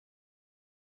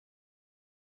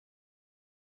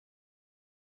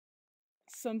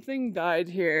Something died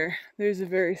here. There's a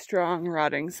very strong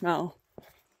rotting smell.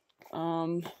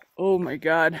 Oh my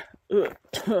god.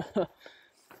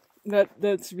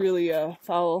 That's really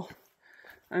foul.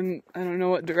 I don't know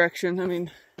what direction. I mean,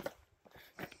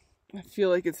 I feel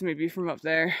like it's maybe from up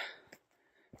there.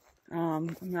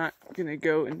 I'm not gonna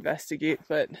go investigate,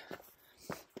 but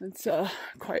it's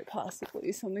quite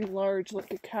possibly something large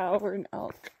like a cow or an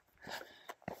elk.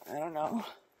 I don't know.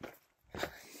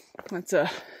 It's a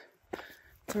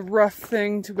rough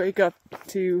thing to wake up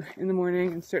to in the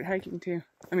morning and start hiking to.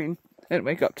 I mean, I didn't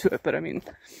wake up to it, but I mean,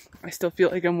 I still feel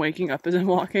like I'm waking up as I'm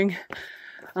walking.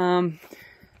 I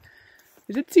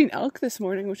did see an elk this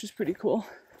morning, which is pretty cool.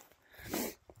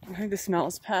 I think the smell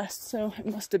is past, so it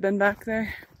must have been back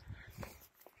there.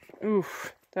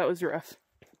 Oof, that was rough.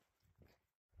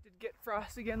 Did get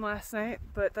frost again last night,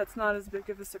 but that's not as big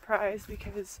of a surprise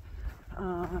because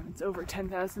it's over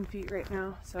 10,000 feet right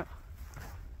now, so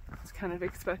it's kind of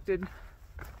expected.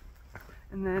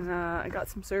 And then I got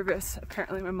some service.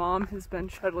 Apparently my mom has been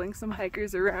shuttling some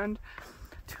hikers around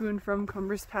to and from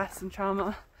Cumbres Pass in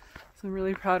Chama, so I'm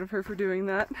really proud of her for doing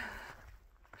that.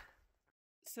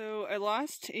 So I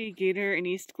lost a gator in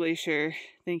East Glacier,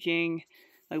 thinking,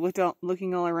 like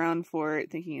looking all around for it,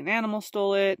 thinking an animal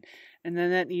stole it. And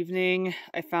then that evening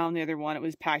I found the other one. It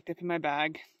was packed up in my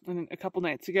bag. And a couple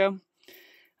nights ago,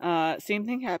 same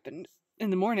thing happened. In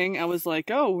the morning I was like,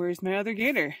 oh, where's my other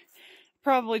gator?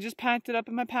 Probably just packed it up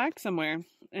in my pack somewhere,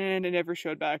 and it never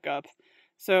showed back up.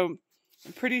 So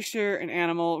I'm pretty sure an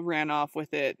animal ran off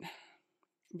with it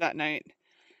that night.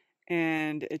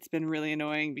 And it's been really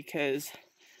annoying because,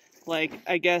 like,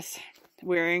 I guess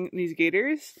wearing these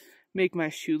gaiters make my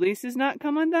shoelaces not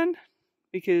come undone,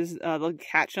 because they'll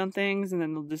catch on things and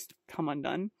then they'll just come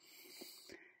undone.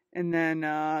 And then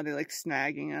they're like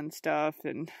snagging on stuff,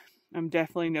 and I'm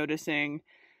definitely noticing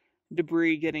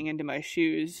debris getting into my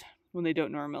shoes when they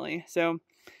don't normally. So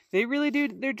they really do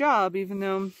their job, even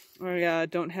though I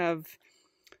don't have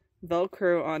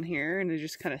Velcro on here, and they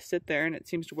just kind of sit there and it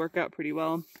seems to work out pretty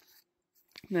well.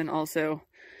 And then also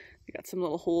they got some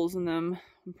little holes in them.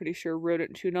 I'm pretty sure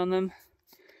rodent chewed on them.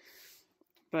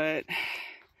 But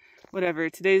whatever,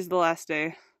 today's the last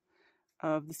day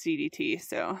of the CDT,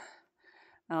 so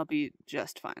I'll be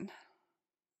just fine.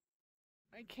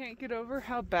 I can't get over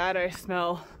how bad I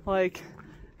smell. Like,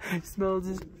 I smell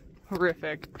just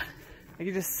horrific. I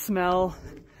can just smell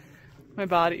my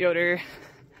body odor.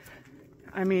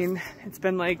 I mean, it's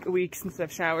been like a week since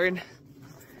I've showered,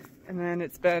 and then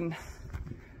it's been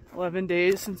 11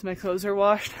 days since my clothes are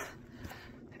washed,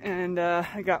 and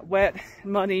I got wet,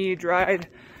 muddy, dried,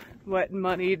 wet,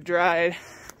 muddy, dried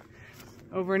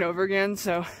over and over again,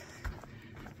 so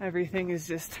everything is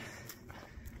just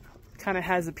kind of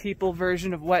has a people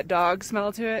version of wet dog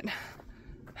smell to it.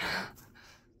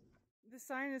 The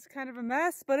sign is kind of a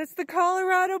mess, but it's the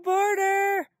Colorado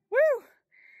border! Woo!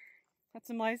 Got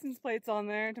some license plates on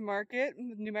there to mark it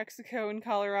with New Mexico and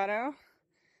Colorado.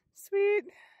 Sweet!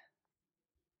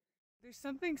 There's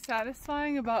something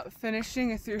satisfying about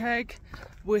finishing a thru hike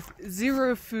with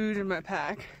zero food in my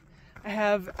pack. I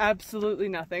have absolutely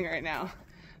nothing right now,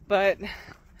 but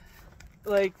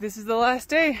like, this is the last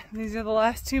day. These are the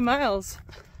last 2 miles,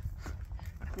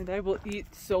 and I will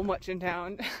eat so much in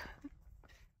town.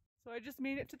 So I just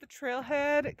made it to the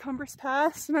trailhead at Cumbres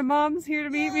Pass. My mom's here to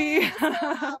meet me.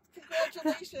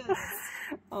 Congratulations!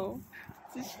 Oh,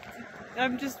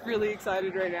 I'm just really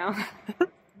excited right now.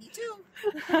 Me too.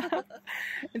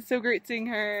 It's so great seeing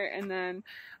her. And then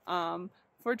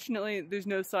fortunately there's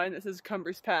no sign that says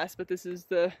Cumbres Pass, but this is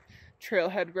the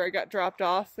trailhead where I got dropped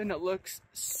off, and it looks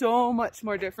so much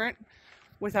more different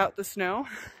without the snow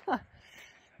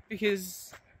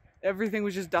because everything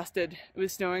was just dusted. It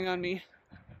was snowing on me,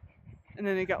 and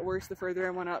then it got worse the further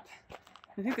I went up.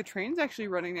 I think the train's actually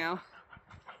running now.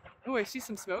 Oh, I see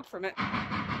some smoke from it.